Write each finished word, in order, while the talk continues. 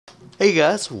Hey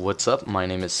guys, what's up? My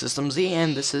name is System Z,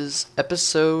 and this is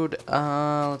episode,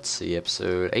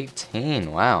 episode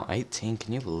 18. Wow, 18,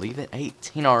 can you believe it?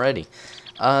 18 already.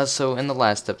 So in the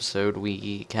last episode,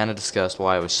 we kind of discussed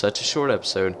why it was such a short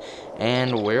episode,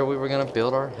 and where we were going to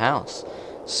build our house.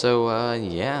 So,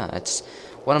 yeah, it's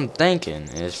what I'm thinking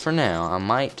is for now, I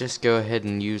might just go ahead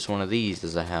and use one of these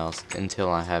as a house until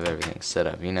I have everything set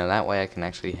up. You know, that way I can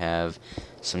actually have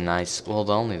some nice, well,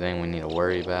 the only thing we need to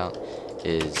worry about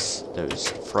is those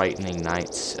frightening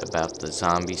nights about the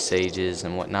zombie sages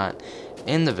and whatnot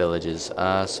in the villages.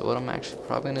 So what I'm actually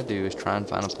probably going to do is try and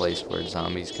find a place where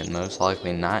zombies can most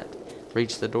likely not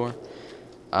reach the door.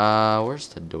 Where's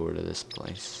the door to this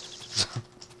place?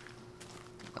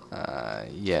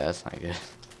 Yeah, that's not good.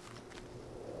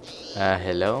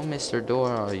 Hello, Mr.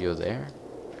 Door, are you there?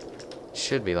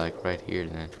 Should be like right here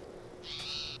then.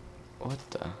 What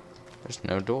the? There's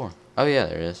no door. Oh yeah,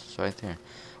 there is. It's right there.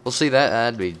 Well, see,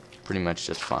 that'd be pretty much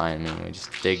just fine. I mean, we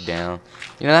just dig down.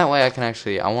 You know, that way I can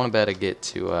actually, I want to be able to get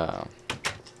to,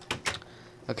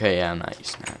 okay, yeah, I'm not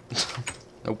using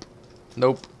that.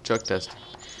 Nope, chuck test.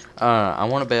 I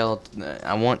want to be able,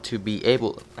 I want to be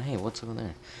able, hey, what's over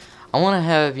there? I want to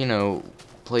have, you know,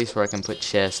 place where I can put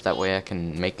chests. That way I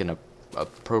can make an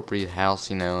appropriate house,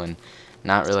 you know, and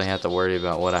not really have to worry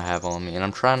about what I have on me. And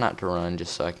I'm trying not to run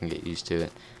just so I can get used to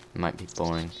it. It might be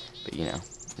boring, but you know.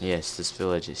 Yes, this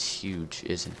village is huge,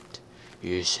 isn't it?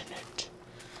 Isn't it?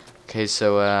 Okay,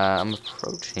 so I'm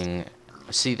approaching.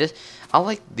 See this? I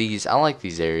like these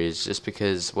areas just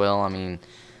because. Well, I mean,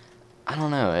 I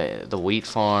don't know. The wheat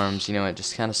farms, you know, it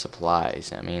just kind of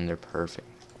supplies. I mean, they're perfect.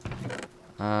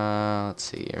 Let's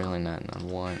see. Really nothing I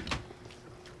want.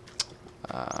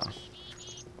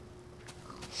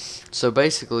 So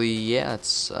basically, yeah,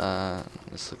 it's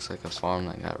this looks like a farm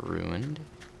that got ruined.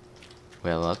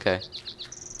 Well, okay.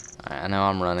 I know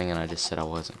I'm running, and I just said I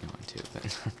wasn't going to,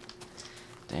 but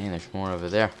dang, there's more over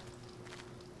there.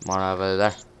 More over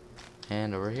there.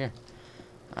 And over here.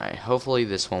 Alright, hopefully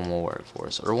this one will work for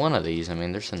us. Or one of these. I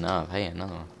mean, there's enough. Hey,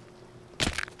 another one.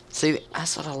 See,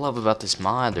 that's what I love about this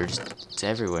mod. It's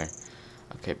everywhere.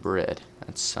 Okay, bread.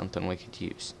 That's something we could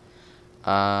use.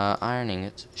 Ironing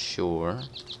it. Sure.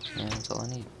 Yeah, that's all I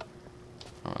need.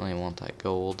 I don't really want that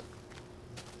gold.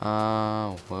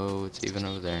 Whoa, it's even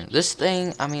over there. This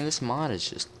thing, I mean, this mod is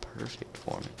just perfect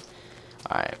for me.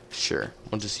 Alright, sure.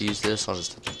 We'll just use this. I'll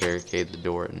just have to barricade the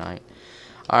door at night.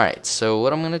 Alright, so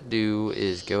what I'm going to do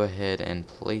is go ahead and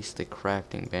place the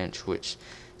crafting bench, which,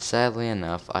 sadly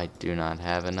enough, I do not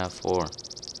have enough for.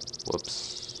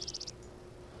 Whoops.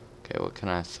 Okay, what can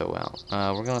I throw out?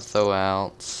 We're going to throw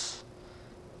out,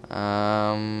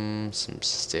 some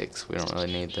sticks. We don't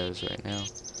really need those right now.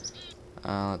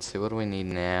 Let's see, what do we need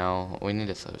now? We need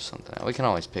to throw something out. We can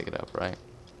always pick it up, right?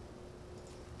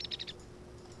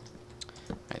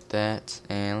 Right, that.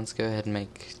 And let's go ahead and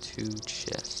make 2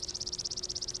 chests.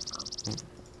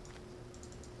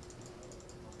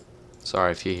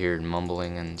 Sorry if you hear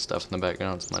mumbling and stuff in the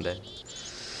background. It's my dad.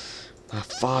 My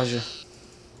father.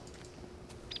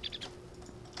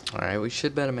 Alright, we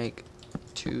should better make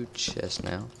 2 chests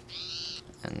now.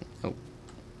 And, oh,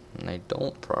 and they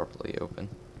don't properly open.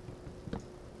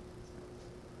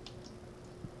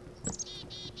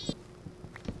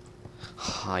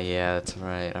 Oh yeah, that's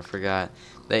right. I forgot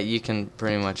that you can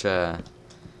pretty much they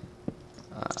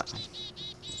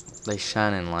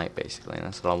shine in light basically, and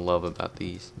that's what I love about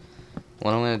these.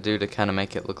 What I'm gonna do to kind of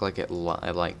make it look like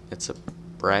like it's a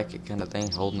bracket kind of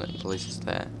thing, holding it in place is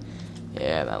that.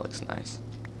 Yeah, that looks nice.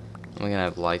 I'm gonna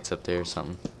have lights up there or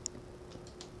something.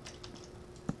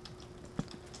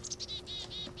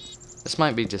 This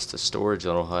might be just a storage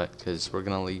little hut, because we're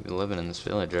going to be living in this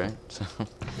village, right? So,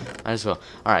 might as well.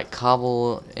 Alright,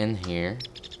 cobble in here.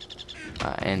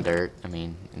 And dirt. I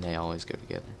mean, they always go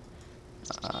together.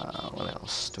 What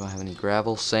else? Do I have any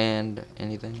gravel, sand,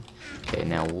 anything? Okay,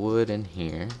 now wood in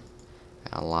here.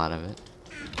 Got a lot of it.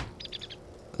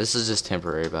 This is just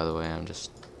temporary, by the way. I'm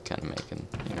just kind of making,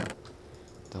 you know,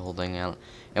 the whole thing out.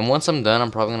 And once I'm done,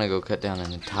 I'm probably going to go cut down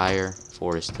an entire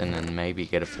forest and then maybe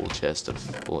get a full chest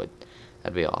of wood.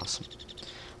 That'd be awesome.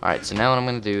 Alright, so now what I'm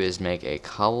going to do is make a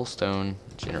cobblestone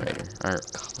generator. Or,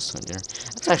 cobblestone generator.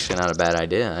 That's actually not a bad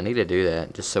idea. I need to do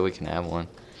that just so we can have one.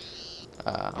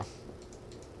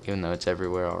 Even though it's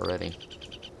everywhere already.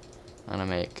 I'm going to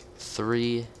make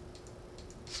 3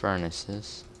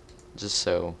 furnaces. Just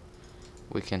so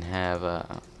we can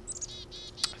have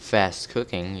fast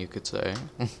cooking, you could say.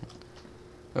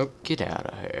 Oh, get out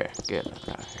of here. Get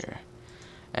out of here.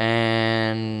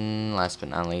 And last but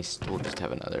not least, we'll just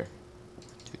have another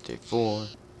 2, 3, 4.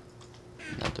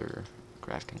 Another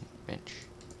crafting bench.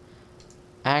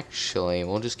 Actually,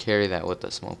 we'll just carry that with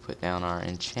us and we'll put down our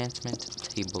enchantment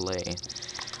table.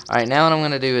 Alright, now what I'm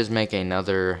going to do is make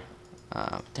another...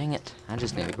 dang it. I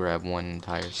just need to grab one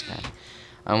entire stack.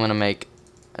 I'm going to make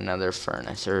another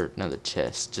furnace, or another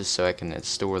chest, just so I can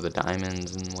store the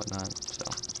diamonds and whatnot. So,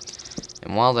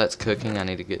 and while that's cooking, I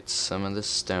need to get some of the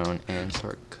stone and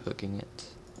start cooking it.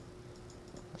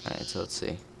 Alright, so let's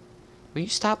see. Will you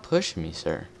stop pushing me,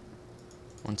 sir?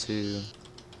 1, 2...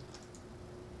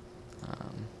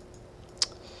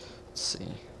 let's see.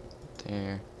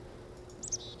 There.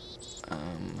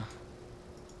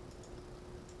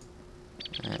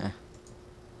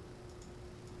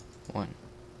 One.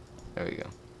 There we go.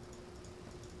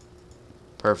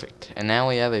 Perfect. And now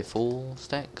we have a full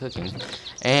stack cooking.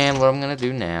 And what I'm going to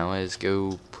do now is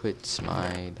go put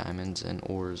my diamonds and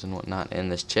ores and whatnot in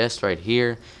this chest right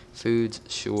here. Foods,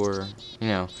 sure. You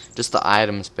know, just the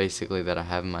items basically that I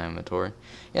have in my inventory.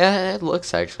 Yeah, it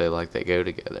looks actually like they go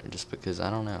together. Just because, I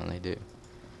don't know, they do.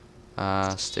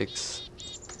 Sticks.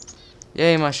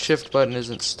 Yay, my shift button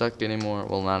isn't stuck anymore.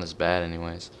 Well, not as bad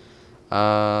anyways.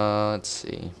 Let's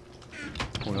see.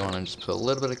 We're going to just put a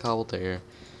little bit of cobble there.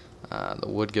 The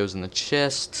wood goes in the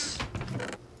chest.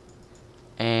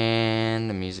 And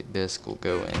the music disc will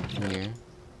go in here.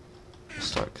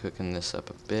 Start cooking this up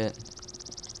a bit.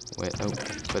 With, oh,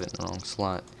 put it in the wrong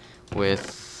slot.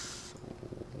 With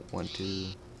 1, 2.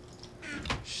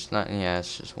 It's not, yeah,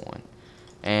 it's just 1.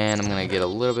 And I'm gonna get a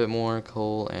little bit more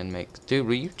coal and make. Dude,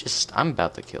 will you just. I'm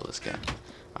about to kill this guy.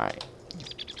 Alright.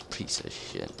 You piece of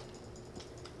shit.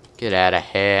 Get out of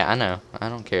here. I know. I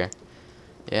don't care.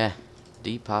 Yeah.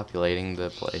 Depopulating the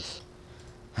place.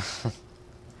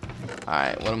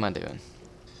 Alright, what am I doing?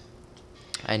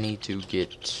 I need to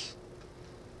get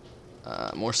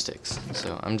more sticks.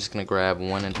 So I'm just gonna grab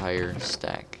one entire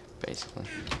stack, basically.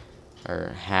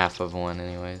 Or half of one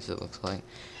anyways, it looks like.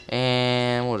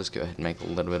 And we'll just go ahead and make a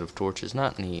little bit of torches.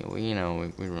 Not need, you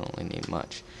know, we don't really need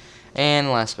much.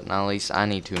 And last but not least, I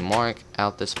need to mark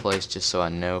out this place just so I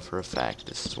know for a fact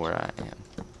this is where I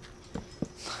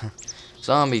am.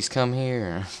 Zombies, come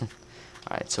here.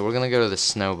 Alright, so we're gonna go to the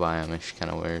snow biome. It's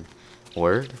kind of weird.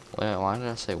 Word? Well, why did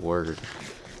I say word?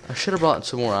 I should have brought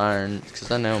some more iron,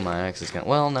 because I know my axe is gonna...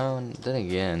 Well, no, and then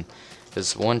again,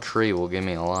 this one tree will give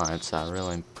me a lot, so I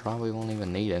really probably won't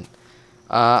even need it.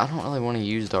 I don't really want to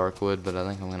use dark wood, but I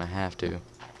think I'm gonna have to,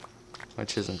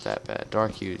 which isn't that bad.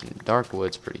 Dark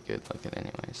wood's pretty good looking,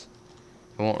 anyways.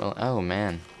 It won't really. Oh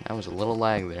man, that was a little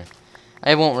lag there.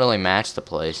 It won't really match the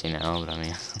place, you know. But I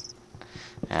mean,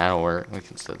 that'll work. We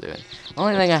can still do it. The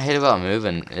only thing I hate about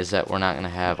moving is that we're not gonna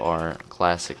have our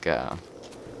classic,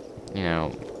 you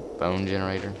know, bone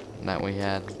generator that we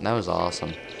had. That was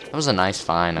awesome. That was a nice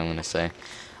find, I'm gonna say.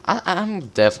 I'm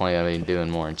definitely gonna be doing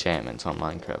more enchantments on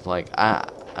Minecraft, like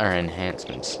or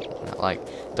enhancements.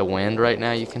 Like the wind right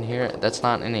now, you can hear it. That's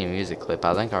not any music clip.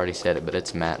 I think I already said it, but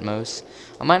it's Matmos.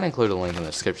 I might include a link in the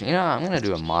description. You know, I'm gonna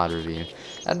do a mod review.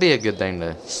 That'd be a good thing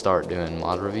to start doing,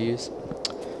 mod reviews.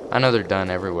 I know they're done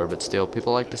everywhere, but still,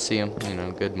 people like to see them. You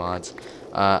know, good mods.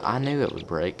 I knew it would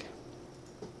break.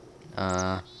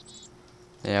 Yeah,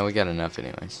 we got enough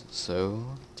anyways. So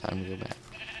time to go back.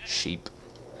 Sheep.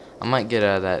 I might get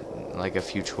that, like, a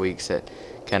few tweaks that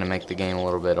kind of make the game a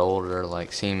little bit older,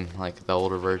 like, seem like the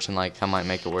older version. Like, I might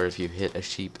make it where if you hit a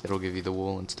sheep, it'll give you the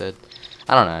wool instead.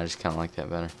 I don't know, I just kind of like that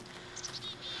better.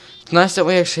 It's nice that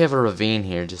we actually have a ravine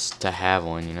here, just to have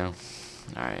one, you know?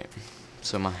 Alright,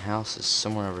 so my house is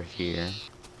somewhere over here.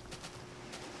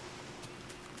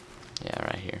 Yeah,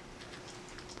 right here.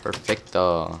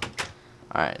 Perfecto.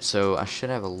 Alright, so I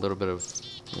should have a little bit of,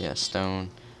 yeah,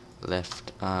 stone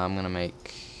left. I'm gonna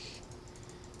make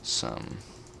some.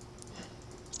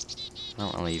 I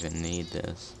don't really even need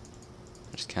this.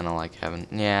 I just kind of like having.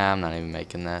 Yeah, I'm not even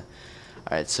making that.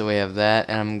 Alright, so we have that,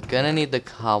 and I'm gonna need the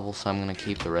cobble, so I'm gonna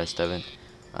keep the rest of it.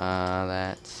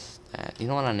 That's that. You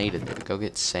know what I need to do? Go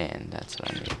get sand. That's what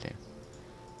I need to do.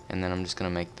 And then I'm just gonna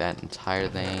make that entire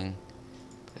thing.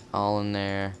 Put it all in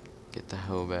there. Get the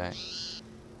hoe back.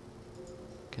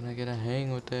 Can I get a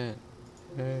hang with that?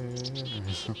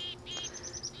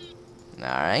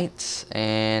 Alright,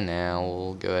 and now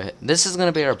we'll go ahead. This is going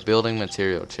to be our building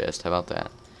material chest. How about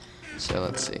that? So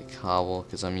let's see, cobble,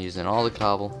 because I'm using all the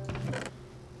cobble.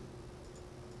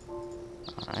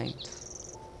 Alright.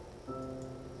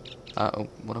 Uh-oh,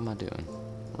 what am I doing?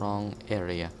 Wrong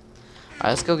area. Alright,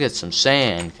 let's go get some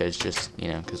sand, because just, you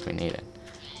know, because we need it.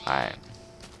 Alright.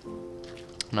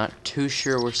 I'm not too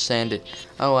sure where sand is.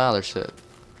 Oh, wow, there's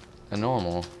a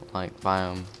normal, like,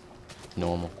 biome.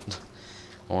 Normal.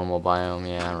 Normal biome,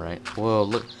 yeah, right. Whoa,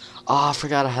 look. Oh, I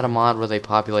forgot I had a mod where they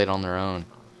populate on their own.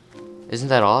 Isn't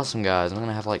that awesome, guys? I'm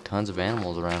gonna have like tons of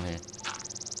animals around here.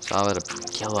 So I gotta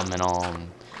kill them and all.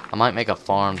 And I might make a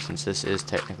farm since this is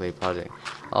technically a project.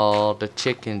 Oh, the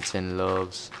chickens and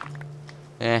loves.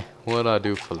 What I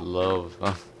do for love?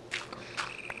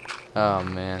 Oh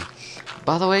man.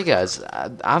 By the way, guys,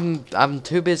 I'm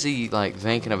too busy like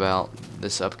thinking about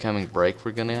this upcoming break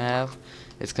we're gonna have.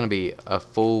 It's gonna be a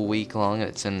full week long.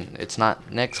 It's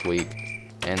not next week,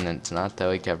 and it's not the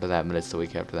week after that, but it's the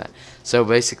week after that. So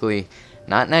basically,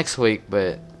 not next week,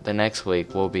 but the next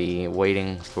week we'll be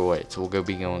waiting for it. So we'll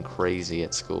be going crazy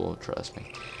at school. Trust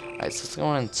me. Alright, so let's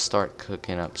go and start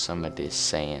cooking up some of this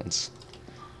sands.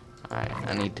 Alright,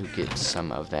 I need to get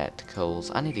some of that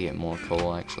coals. I need to get more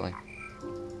coal actually.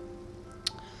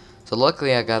 So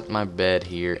luckily I got my bed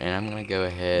here, and I'm going to go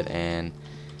ahead and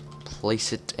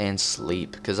place it and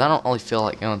sleep, because I don't really feel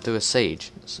like going through a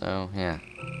sage. So yeah,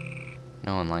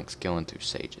 no one likes going through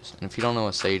sages. And if you don't know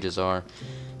what sages are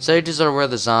where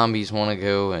the zombies want to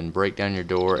go and break down your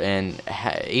door, and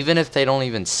even if they don't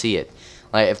even see it,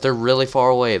 like if they're really far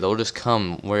away, they'll just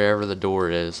come wherever the door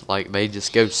is. Like they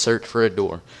just go search for a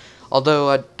door. Although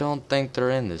I don't think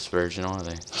they're in this version, are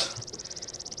they?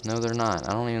 No, they're not.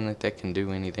 I don't even think they can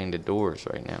do anything to doors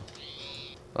right now.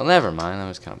 Well, never mind. That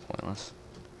was kind of pointless.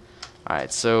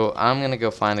 Alright, so I'm going to go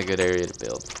find a good area to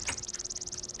build.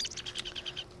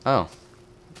 Oh.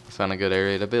 I found a good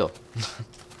area to build.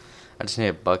 I just need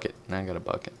a bucket. Now I got a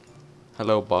bucket.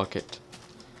 Hello, bucket.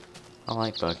 I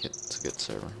like bucket. It's a good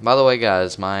server. By the way,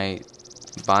 guys, my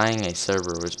buying a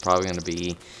server was probably going to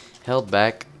be held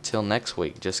back till next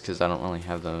week, just because I don't really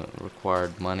have the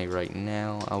required money right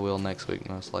now. I will next week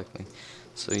most likely.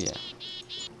 So yeah.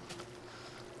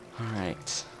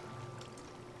 Alright.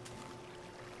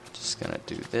 Just gonna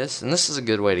do this, and this is a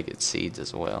good way to get seeds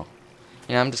as well.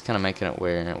 You know, I'm just kind of making it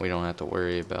where we don't have to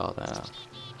worry about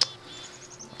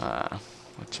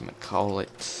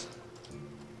whatchamacallit,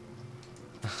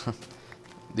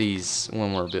 these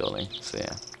when we're building. So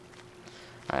yeah.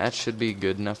 Alright, that should be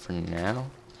good enough for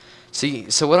now. See,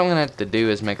 so what I'm going to have to do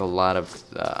is make a lot of,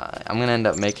 I'm going to end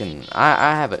up making,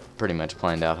 I have it pretty much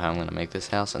planned out how I'm going to make this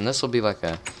house, and this will be like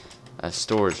a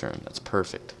storage room. That's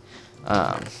perfect.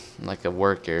 Like a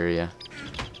work area,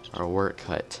 or a work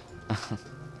hut.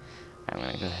 I'm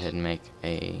going to go ahead and make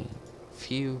a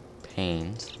few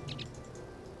panes.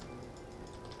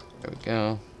 There we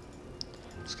go.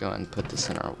 Let's go ahead and put this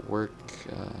in our work,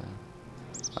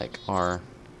 like our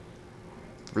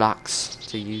blocks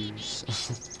to use.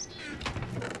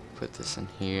 Put this in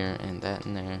here and that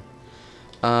in there.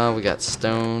 We got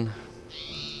stone.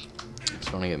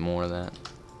 Just want to get more of that.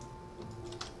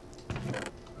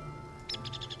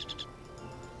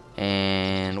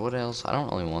 And what else? I don't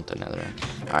really want the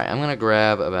netherite. Alright, I'm gonna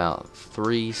grab about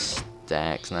 3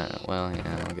 stacks. Well,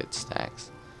 yeah, I'll get stacks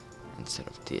instead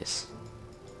of this.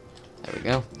 There we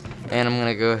go. And I'm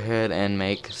gonna go ahead and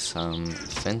make some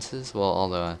fences. Well,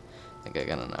 although I think I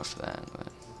got enough of that, but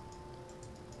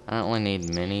I don't really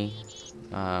need many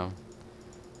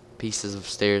pieces of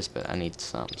stairs, but I need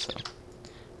some. So,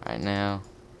 right now,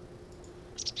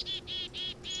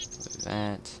 do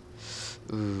that.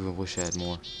 Ooh, I wish I had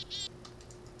more.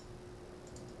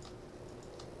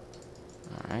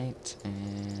 Alright,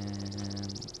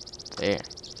 and there.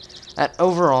 That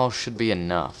overall should be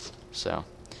enough. So,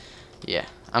 yeah.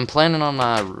 I'm planning on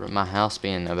my house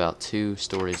being about 2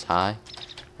 stories high.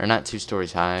 Or not 2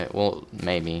 stories high. Well,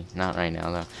 maybe. Not right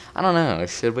now, though. I don't know.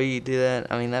 Should we do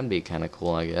that? I mean, that'd be kind of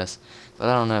cool, I guess. But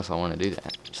I don't know if I want to do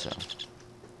that. So,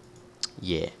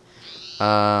 yeah.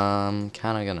 Kind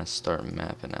of going to start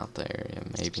mapping out the area,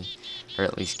 maybe. Or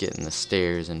at least getting the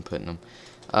stairs and putting them.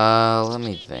 Let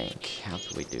me think. How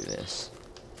could we do this?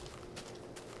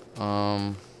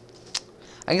 I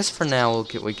guess for now,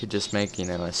 we could just make, you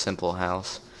know, a simple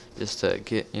house. Just to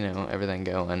get, you know, everything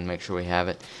going and make sure we have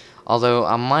it. Although,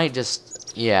 I might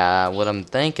just, yeah, what I'm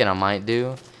thinking I might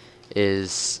do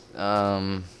is,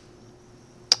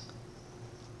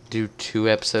 do 2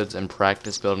 episodes and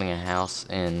practice building a house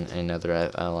in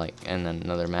another, in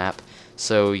another map.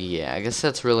 So, yeah, I guess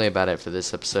that's really about it for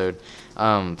this episode.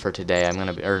 For today, I'm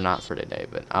gonna be, or not for today,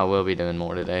 but I will be doing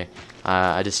more today.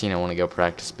 I just, you know, want to go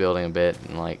practice building a bit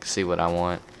and, like, see what I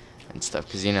want and stuff.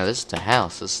 Because, you know, this is the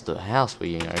house. This is the house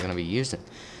we are going to be using.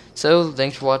 So,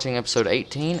 thanks for watching episode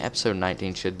 18. Episode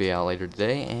 19 should be out later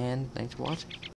today, and thanks for watching.